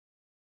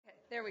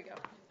There we go.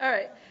 All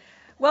right.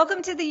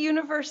 Welcome to the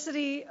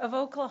University of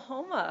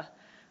Oklahoma.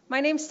 My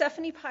name's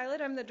Stephanie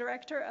Pilot. I'm the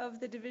director of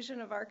the Division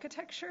of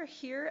Architecture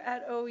here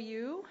at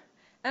OU.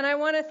 And I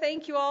want to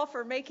thank you all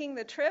for making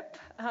the trip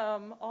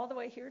all the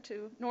way here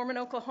to Norman,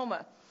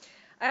 Oklahoma.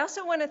 I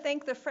also want to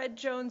thank the Fred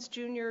Jones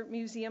Jr.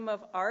 Museum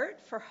of Art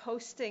for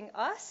hosting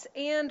us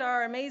and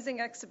our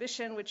amazing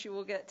exhibition, which you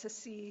will get to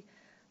see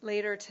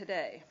later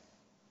today.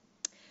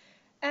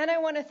 And I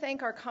want to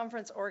thank our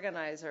conference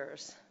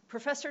organizers.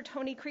 Professor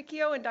Tony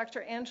Cricchio and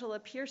Dr. Angela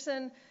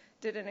Pearson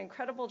did an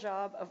incredible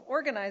job of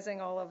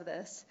organizing all of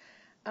this.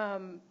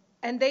 And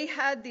they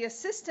had the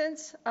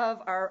assistance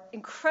of our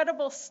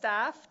incredible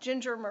staff,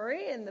 Ginger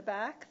Murray in the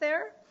back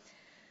there,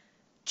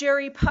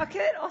 Jerry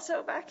Puckett,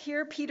 also back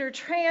here, Peter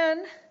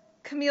Tran,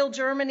 Camille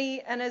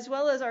Germany, and as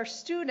well as our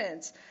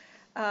students,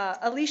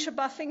 Alicia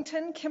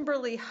Buffington,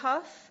 Kimberly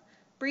Huff,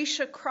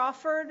 Brescia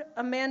Crawford,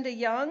 Amanda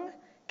Young,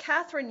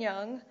 Catherine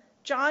Young,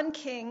 John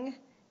King,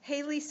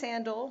 Haley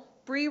Sandel,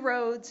 Bree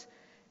Rhodes,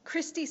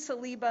 Christy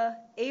Saliba,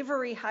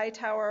 Avery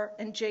Hightower,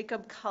 and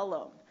Jacob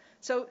Cullum.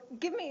 So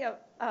give me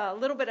a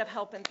little bit of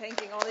help in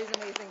thanking all these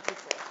amazing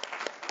people.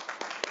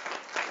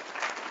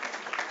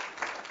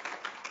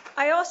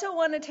 I also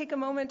want to take a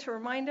moment to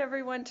remind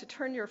everyone to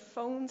turn your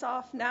phones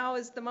off. Now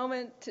is the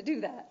moment to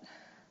do that.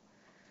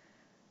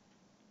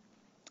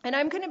 And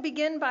I'm going to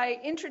begin by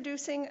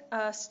introducing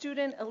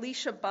student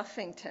Alicia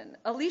Buffington.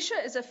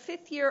 Alicia is a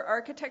fifth-year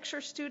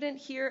architecture student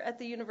here at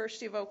the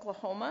University of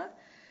Oklahoma.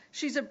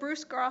 She's a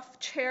Bruce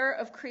Groff Chair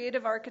of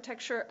Creative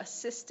Architecture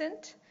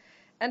Assistant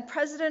and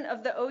president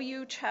of the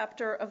OU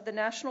chapter of the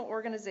National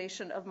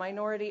Organization of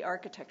Minority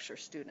Architecture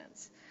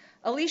Students.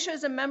 Alicia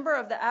is a member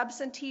of the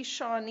Absentee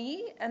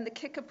Shawnee and the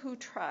Kickapoo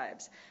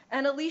tribes.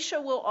 And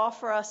Alicia will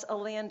offer us a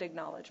land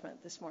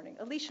acknowledgement this morning.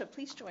 Alicia,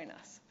 please join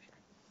us.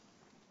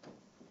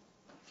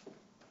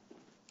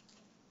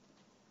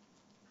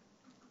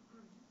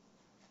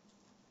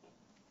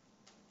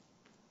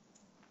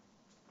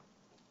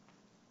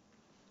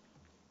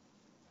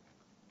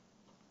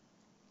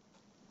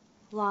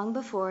 Long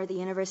before the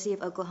University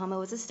of Oklahoma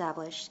was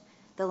established,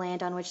 the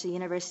land on which the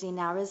university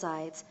now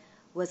resides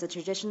was the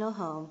traditional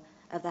home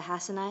of the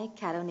Hasinai,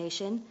 Caddo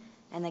Nation,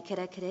 and the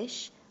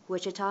Kidda-Kaddish,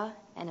 Wichita,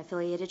 and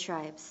affiliated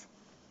tribes.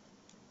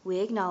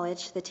 We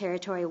acknowledge the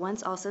territory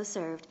once also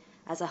served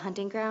as a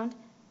hunting ground,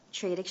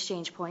 trade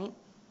exchange point,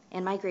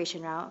 and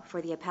migration route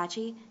for the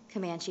Apache,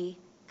 Comanche,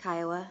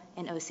 Kiowa,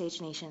 and Osage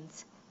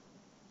nations.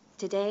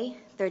 Today,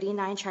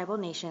 39 tribal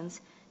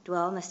nations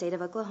dwell in the state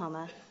of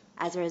Oklahoma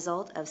as a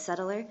result of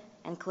settler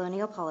and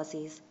colonial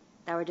policies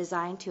that were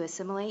designed to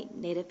assimilate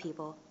Native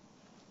people.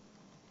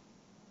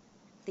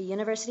 The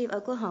University of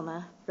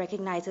Oklahoma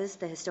recognizes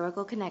the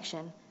historical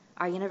connection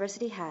our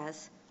university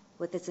has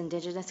with its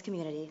indigenous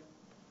community.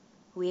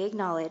 We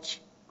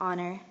acknowledge,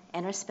 honor,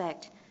 and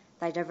respect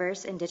the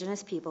diverse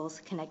indigenous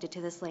peoples connected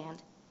to this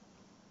land.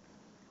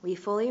 We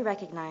fully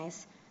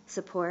recognize,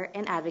 support,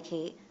 and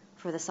advocate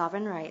for the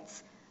sovereign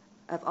rights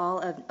of all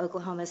of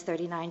Oklahoma's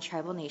 39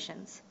 tribal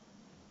nations.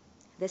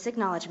 This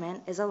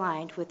acknowledgement is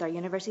aligned with our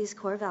university's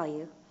core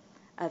value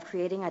of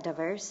creating a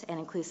diverse and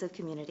inclusive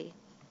community.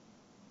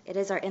 It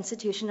is our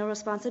institutional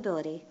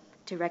responsibility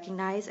to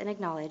recognize and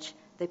acknowledge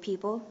the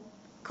people,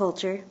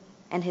 culture,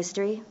 and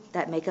history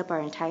that make up our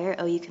entire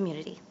OU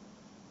community.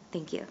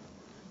 Thank you.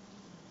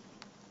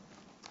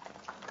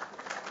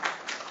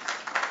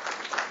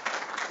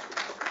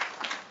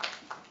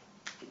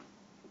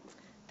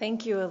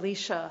 Thank you,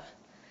 Alicia.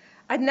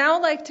 I'd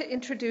now like to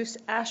introduce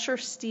Asher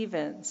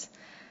Stevens.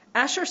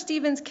 Asher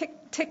Stevens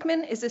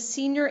Tickman is a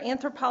senior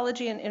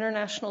anthropology and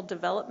international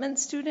development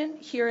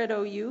student here at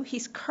OU.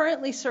 He's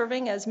currently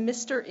serving as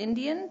Mr.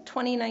 Indian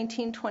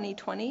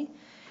 2019-2020.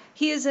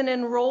 He is an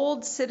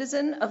enrolled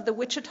citizen of the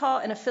Wichita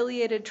and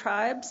affiliated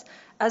tribes,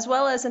 as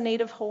well as a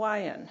native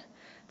Hawaiian.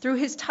 Through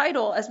his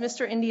title as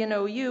Mr. Indian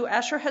OU,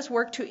 Asher has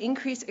worked to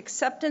increase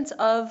acceptance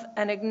of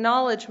and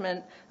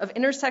acknowledgement of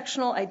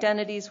intersectional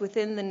identities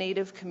within the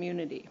Native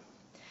community.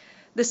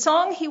 The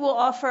song he will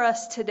offer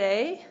us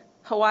today,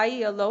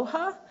 Hawaii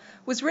Aloha,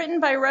 was written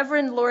by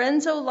Reverend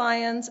Lorenzo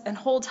Lyons and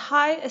holds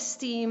high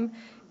esteem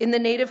in the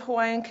Native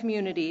Hawaiian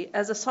community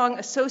as a song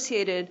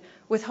associated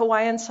with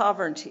Hawaiian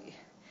sovereignty.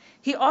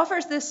 He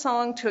offers this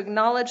song to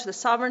acknowledge the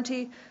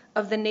sovereignty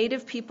of the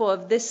Native people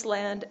of this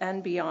land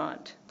and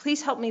beyond.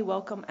 Please help me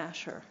welcome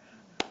Asher.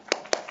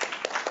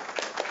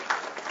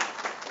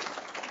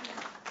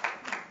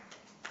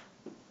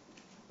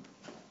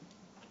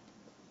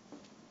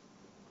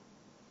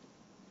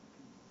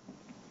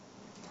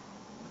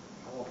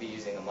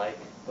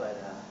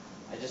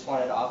 I just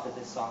wanted to offer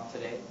this song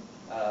today.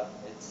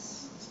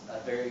 It's a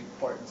very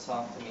important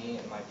song to me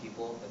and my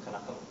people, the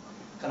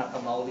Kanaka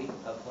Maoli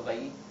of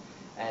Hawaii.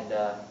 And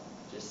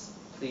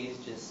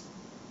please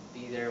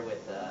be there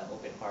with an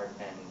open heart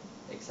and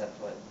accept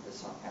what the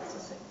song has to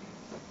say.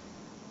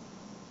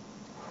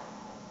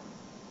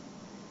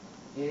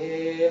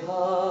 E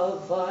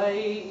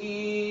Hawaii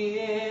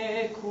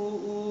e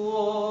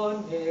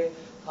kuone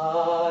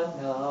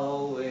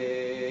hanawe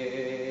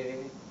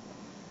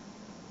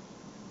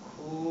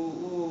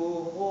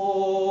ku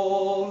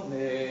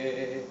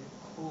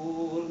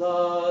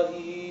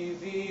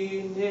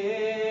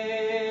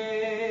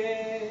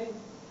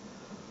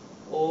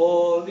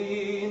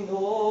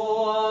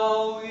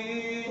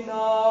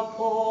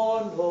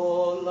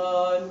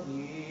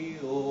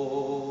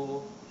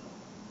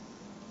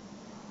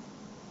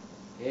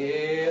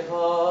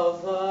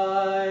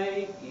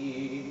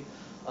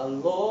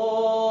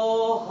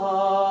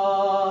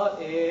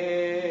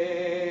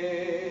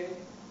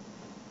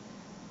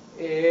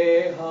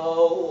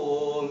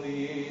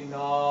haoli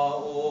na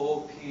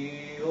o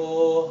pio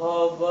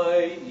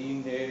Hawaii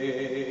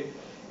ne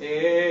e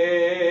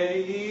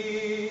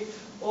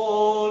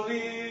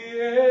oli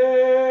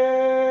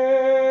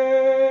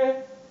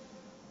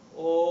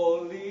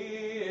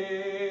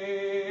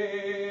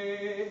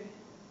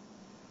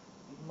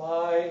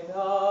mai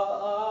na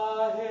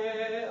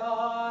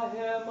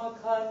ahe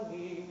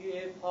makani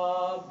e pā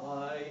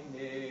mai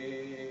ne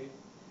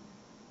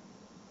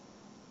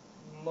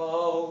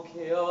mau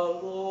ke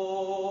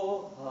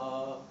aloha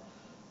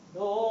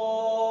no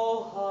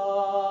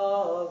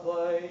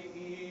Hawaii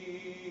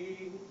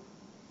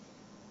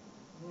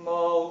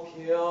mau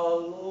ke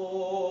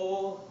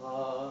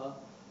aloha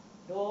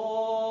no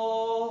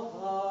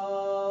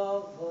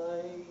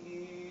Hawaii.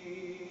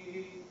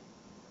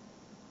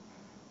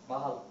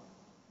 Mahalo.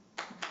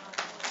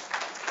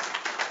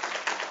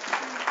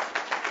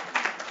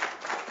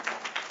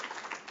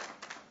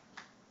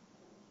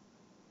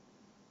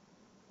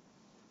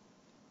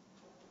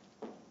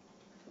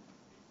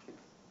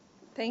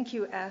 Thank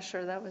you,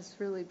 Asher. That was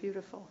really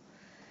beautiful.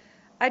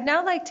 I'd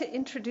now like to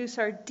introduce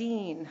our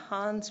dean,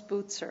 Hans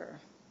Bootzer.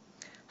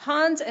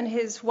 Hans and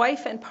his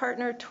wife and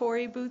partner,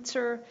 Tori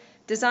Bootzer,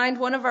 designed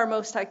one of our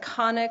most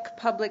iconic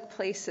public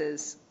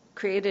places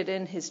created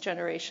in his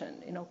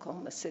generation in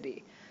Oklahoma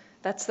City.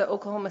 That's the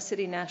Oklahoma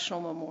City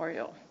National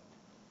Memorial.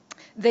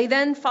 They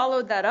then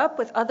followed that up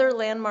with other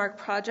landmark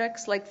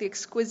projects like the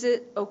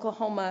exquisite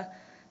Oklahoma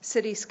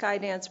City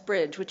Skydance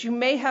Bridge, which you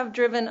may have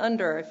driven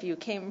under if you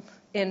came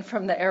in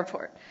from the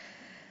airport.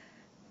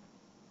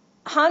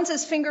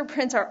 Hans's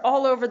fingerprints are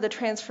all over the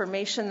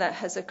transformation that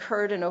has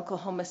occurred in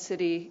Oklahoma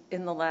City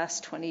in the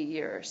last 20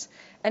 years.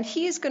 And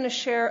he's going to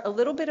share a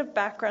little bit of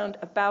background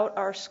about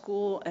our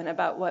school and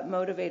about what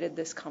motivated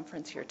this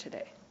conference here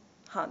today.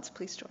 Hans,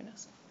 please join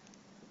us.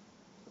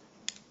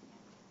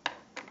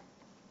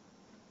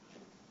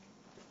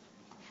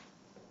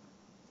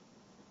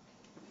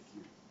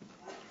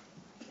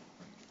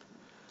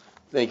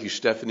 Thank you,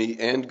 Stephanie,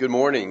 and good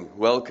morning.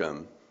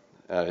 Welcome.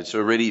 It's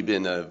already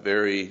been a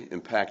very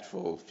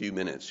impactful few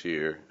minutes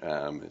here.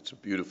 It's a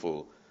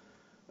beautiful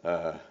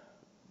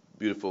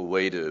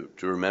way to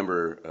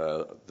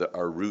remember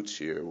our roots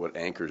here, what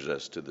anchors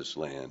us to this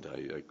land.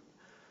 I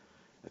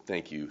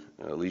thank you,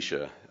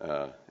 Alicia,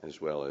 as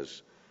well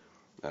as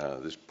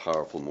this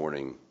powerful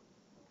morning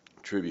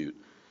tribute.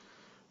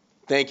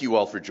 Thank you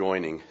all for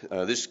joining.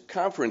 This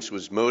conference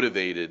was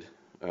motivated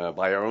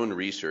by our own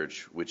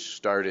research, which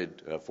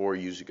started 4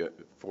 years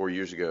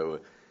ago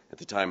at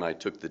the time I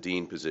took the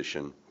dean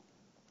position.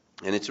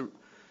 And it's a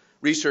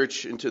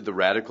research into the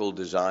radical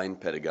design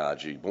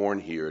pedagogy born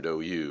here at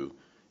OU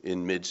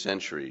in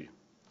mid-century.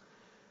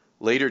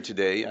 Later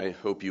today, I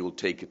hope you will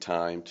take a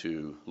time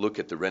to look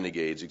at the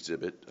Renegades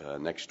exhibit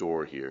next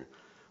door here,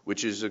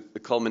 which is a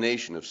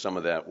culmination of some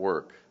of that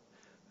work.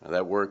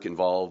 That work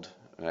involved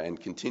and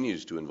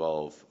continues to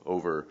involve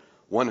over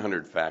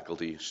 100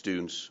 faculty,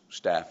 students,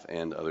 staff,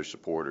 and other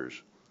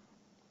supporters.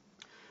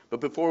 But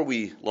before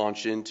we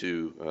launch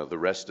into the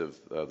rest of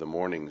the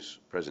morning's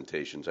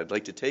presentations, I'd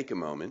like to take a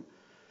moment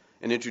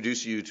and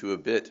introduce you to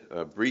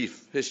a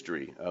brief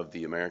history of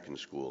the American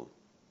School.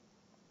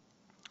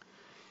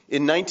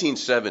 In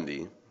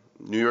 1970,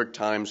 New York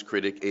Times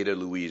critic Ada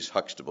Louise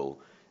Huxtable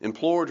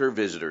implored her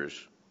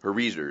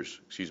readers,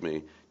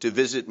 to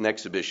visit an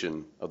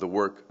exhibition of the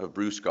work of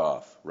Bruce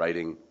Goff,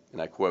 writing,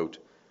 and I quote,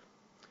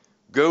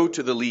 "Go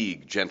to the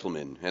League,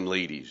 gentlemen and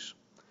ladies.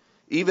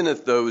 Even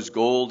if those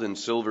gold and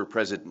silver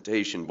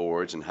presentation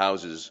boards and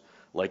houses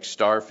like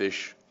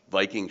starfish,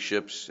 Viking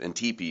ships, and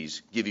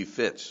teepees give you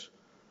fits,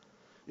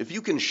 if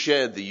you can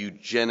shed the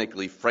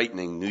eugenically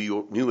frightening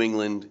New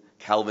England,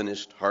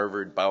 Calvinist,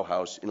 Harvard,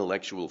 Bauhaus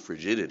intellectual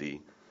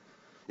frigidity,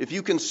 if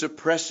you can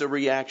suppress a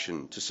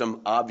reaction to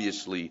some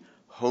obviously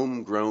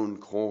homegrown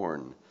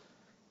corn,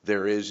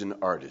 there is an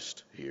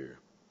artist here.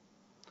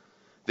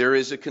 There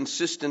is a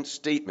consistent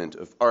statement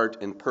of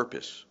art and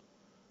purpose,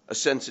 a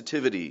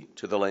sensitivity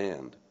to the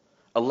land,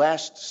 a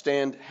last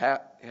stand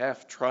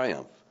half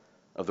triumph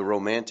of the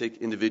romantic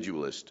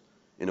individualist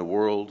in a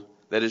world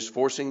that is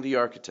forcing the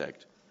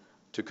architect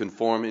to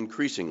conform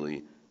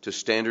increasingly to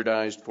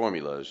standardized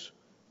formulas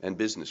and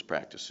business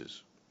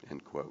practices,"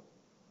 end quote.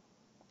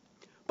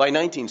 By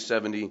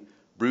 1970,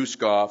 Bruce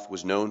Goff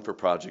was known for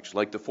projects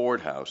like the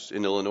Ford House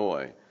in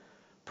Illinois,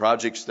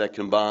 projects that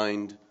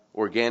combined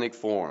organic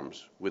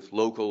forms with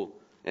local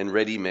and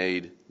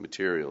ready-made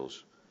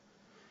materials.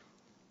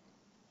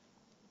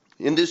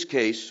 In this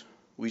case,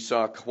 we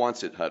saw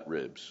Quonset hut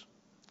ribs.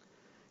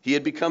 He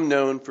had become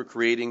known for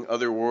creating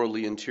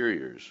otherworldly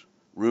interiors,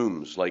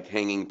 rooms like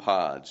hanging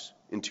pods,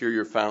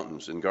 interior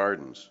fountains and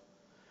gardens,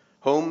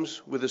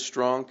 homes with a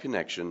strong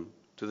connection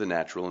to the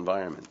natural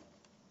environment.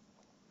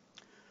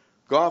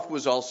 Goff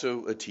was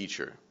also a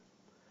teacher.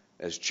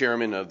 As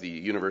chairman of the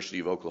University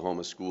of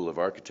Oklahoma School of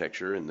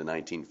Architecture in the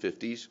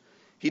 1950s,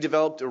 he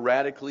developed a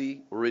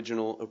radically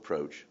original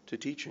approach to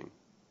teaching.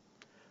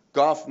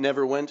 Goff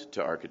never went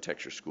to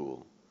architecture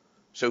school,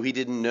 so he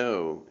didn't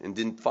know and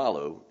didn't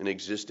follow an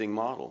existing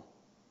model.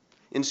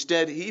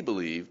 Instead, he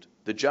believed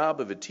the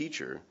job of a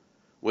teacher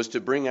was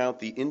to bring out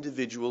the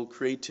individual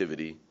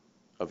creativity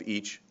of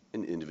each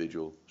and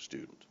individual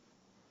student.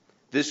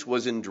 This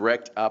was in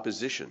direct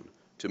opposition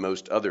to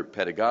most other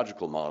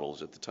pedagogical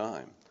models at the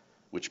time,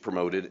 which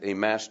promoted a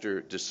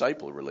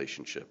master-disciple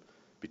relationship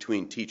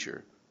between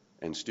teacher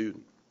and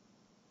student.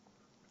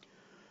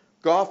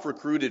 Goff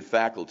recruited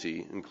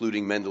faculty,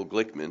 including Mendel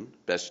Glickman,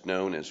 best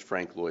known as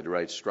Frank Lloyd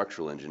Wright's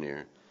structural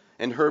engineer,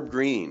 and Herb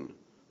Green,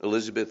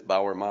 Elizabeth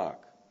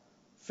Bauer-Mock,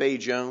 Fay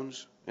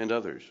Jones, and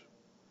others.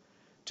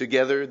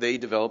 Together, they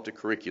developed a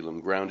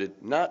curriculum grounded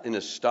not in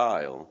a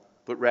style,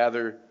 but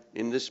rather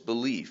in this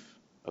belief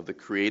of the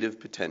creative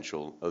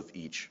potential of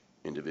each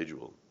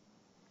individual,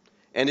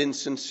 and in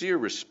sincere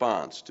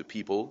response to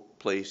people,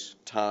 place,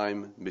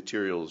 time,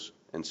 materials,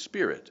 and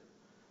spirit.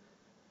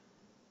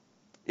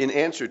 In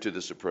answer to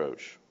this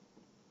approach,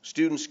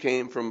 students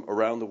came from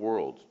around the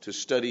world to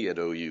study at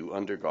OU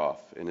under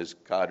Goff and his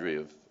cadre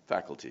of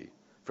faculty,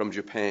 from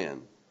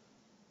Japan,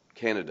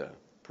 Canada,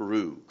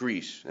 Peru,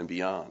 Greece, and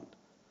beyond.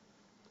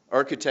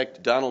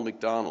 Architect Donald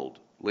McDonald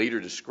later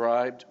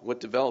described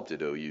what developed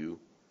at OU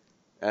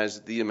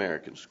as the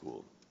American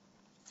School.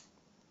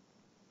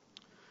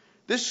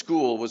 This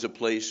school was a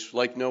place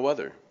like no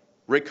other.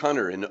 Rick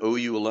Hunter, an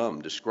OU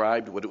alum,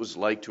 described what it was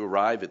like to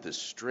arrive at this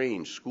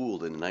strange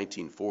school in the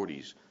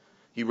 1940s.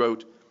 He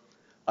wrote,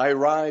 "I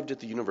arrived at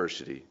the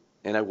university,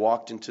 and I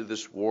walked into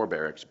this war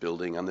barracks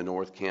building on the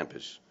North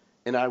Campus,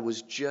 and I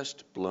was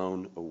just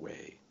blown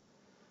away.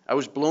 I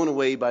was blown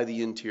away by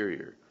the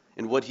interior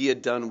and what he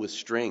had done with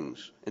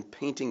strings and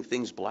painting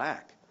things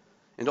black,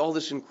 and all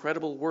this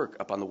incredible work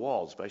up on the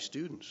walls by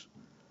students.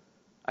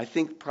 I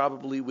think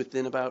probably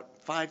within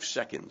about 5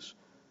 seconds,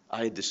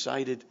 I had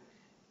decided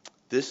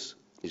this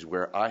is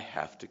where I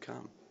have to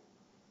come."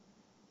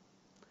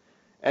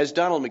 As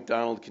Donald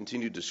McDonald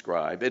continued to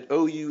describe, at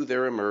OU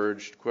there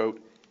emerged,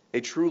 quote,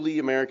 "a truly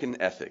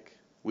American ethic,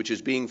 which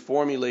is being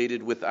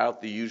formulated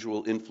without the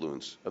usual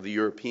influence of the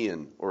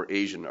European or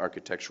Asian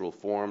architectural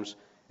forms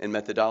and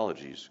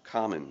methodologies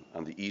common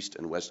on the east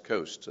and west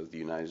coasts of the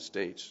United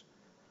States.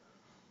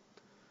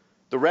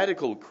 The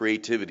radical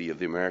creativity of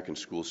the American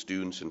school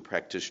students and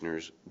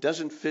practitioners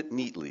doesn't fit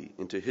neatly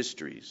into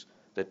histories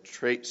that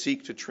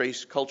seek to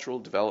trace cultural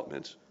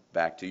developments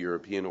back to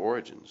European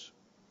origins.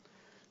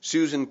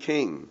 Susan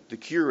King, the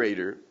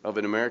curator of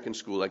an American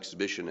school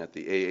exhibition at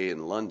the AA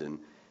in London,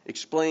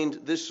 explained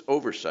this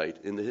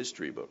oversight in the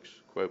history books.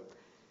 Quote,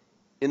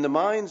 "In the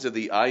minds of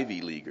the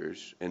Ivy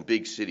Leaguers and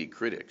big city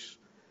critics,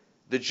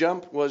 the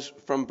jump was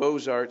from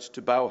Beaux-Arts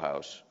to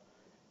Bauhaus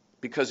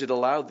because it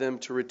allowed them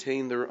to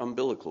retain their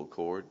umbilical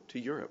cord to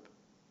Europe.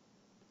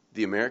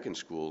 The American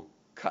school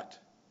cut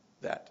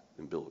that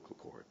umbilical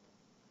cord."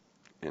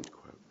 End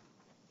quote.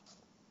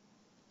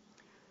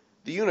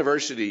 The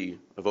University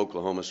of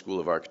Oklahoma School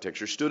of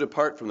Architecture stood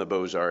apart from the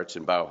Beaux-Arts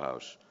and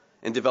Bauhaus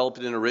and developed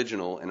an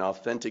original and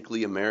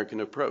authentically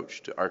American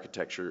approach to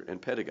architecture and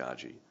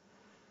pedagogy.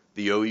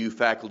 The OU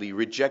faculty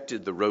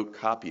rejected the rote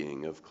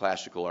copying of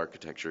classical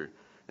architecture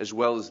as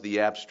well as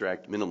the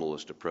abstract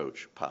minimalist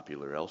approach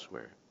popular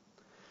elsewhere.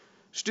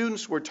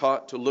 Students were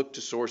taught to look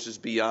to sources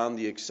beyond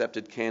the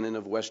accepted canon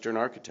of Western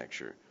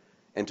architecture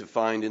and to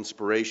find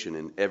inspiration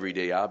in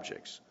everyday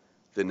objects,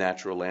 the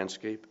natural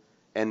landscape,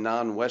 and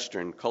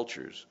non-Western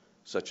cultures,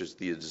 such as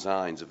the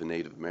designs of the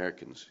Native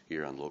Americans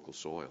here on local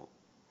soil.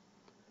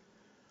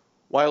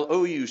 While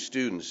OU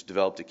students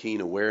developed a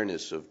keen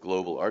awareness of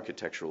global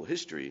architectural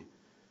history,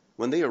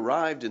 when they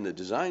arrived in the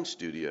design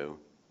studio,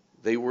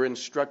 they were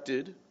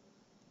instructed,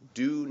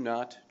 do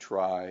not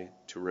try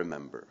to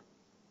remember.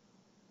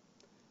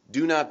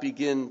 Do not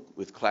begin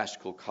with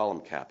classical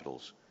column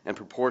capitals and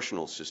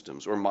proportional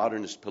systems or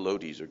modernist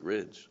pilotis or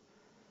grids.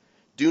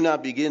 Do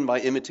not begin by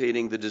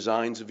imitating the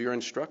designs of your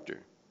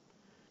instructor.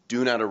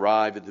 Do not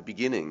arrive at the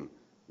beginning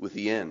with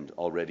the end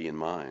already in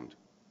mind.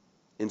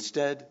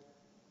 Instead,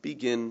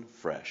 begin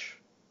fresh.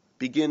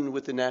 Begin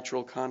with the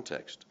natural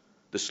context,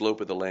 the slope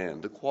of the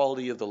land, the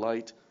quality of the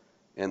light,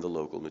 and the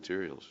local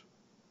materials.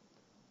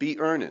 Be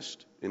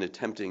earnest in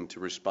attempting to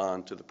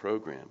respond to the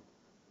program.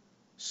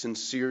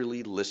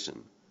 Sincerely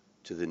listen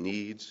to the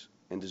needs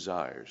and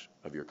desires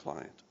of your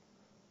client.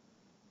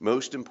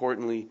 Most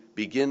importantly,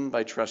 begin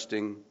by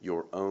trusting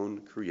your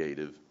own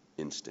creative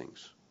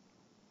instincts.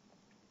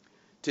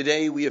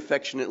 Today, we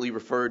affectionately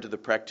refer to the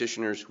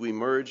practitioners who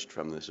emerged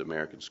from this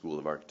American School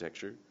of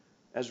Architecture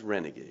as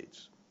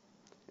renegades.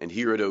 And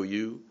here at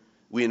OU,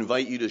 we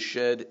invite you to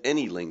shed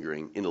any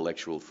lingering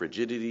intellectual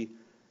frigidity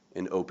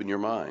and open your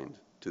mind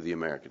to the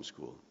American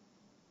School.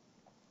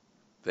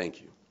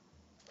 Thank you.